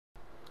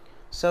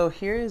So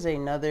here is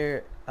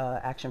another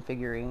action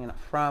figurine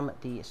from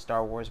the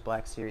Star Wars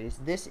Black Series.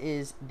 This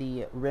is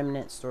the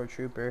Remnant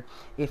Stormtrooper.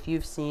 If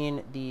you've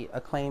seen the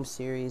acclaimed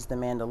series, The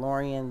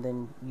Mandalorian,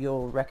 then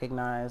you'll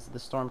recognize the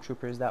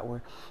Stormtroopers that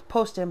were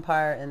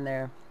post-Empire in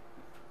there.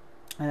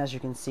 And as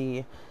you can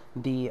see,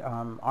 the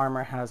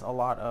armor has a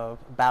lot of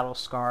battle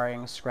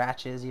scarring,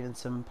 scratches, even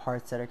some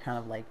parts that are kind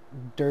of like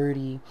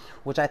dirty,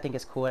 which I think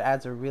is cool. It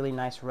adds a really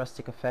nice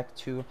rustic effect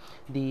to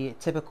the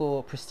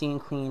typical pristine,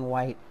 clean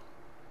white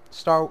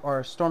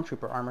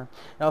Stormtrooper armor.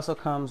 It also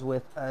comes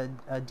with a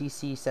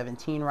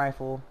DC-17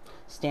 rifle,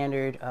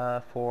 standard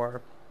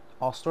for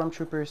all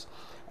Stormtroopers,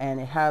 and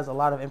it has a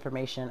lot of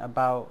information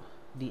about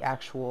the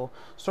actual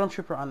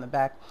Stormtrooper on the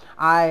back.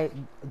 I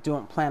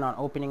don't plan on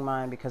opening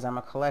mine because I'm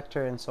a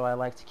collector, and so I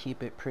like to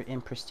keep it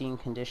in pristine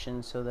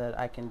condition so that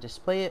I can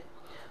display it.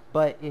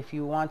 But if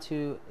you want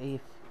to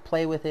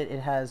play with it,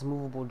 it has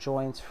movable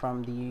joints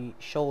from the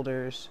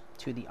shoulders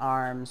to the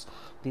arms,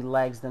 the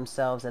legs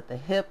themselves at the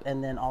hip,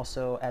 and then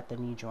also at the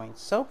knee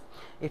joints. So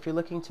if you're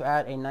looking to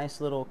add a nice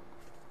little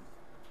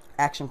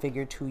action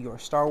figure to your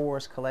Star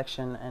Wars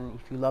collection, and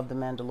if you love The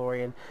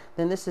Mandalorian,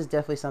 then this is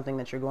definitely something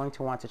that you're going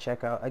to want to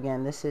check out.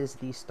 Again, this is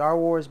the Star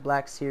Wars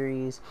Black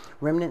Series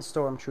Remnant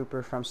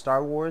Stormtrooper from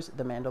Star Wars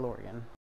The Mandalorian.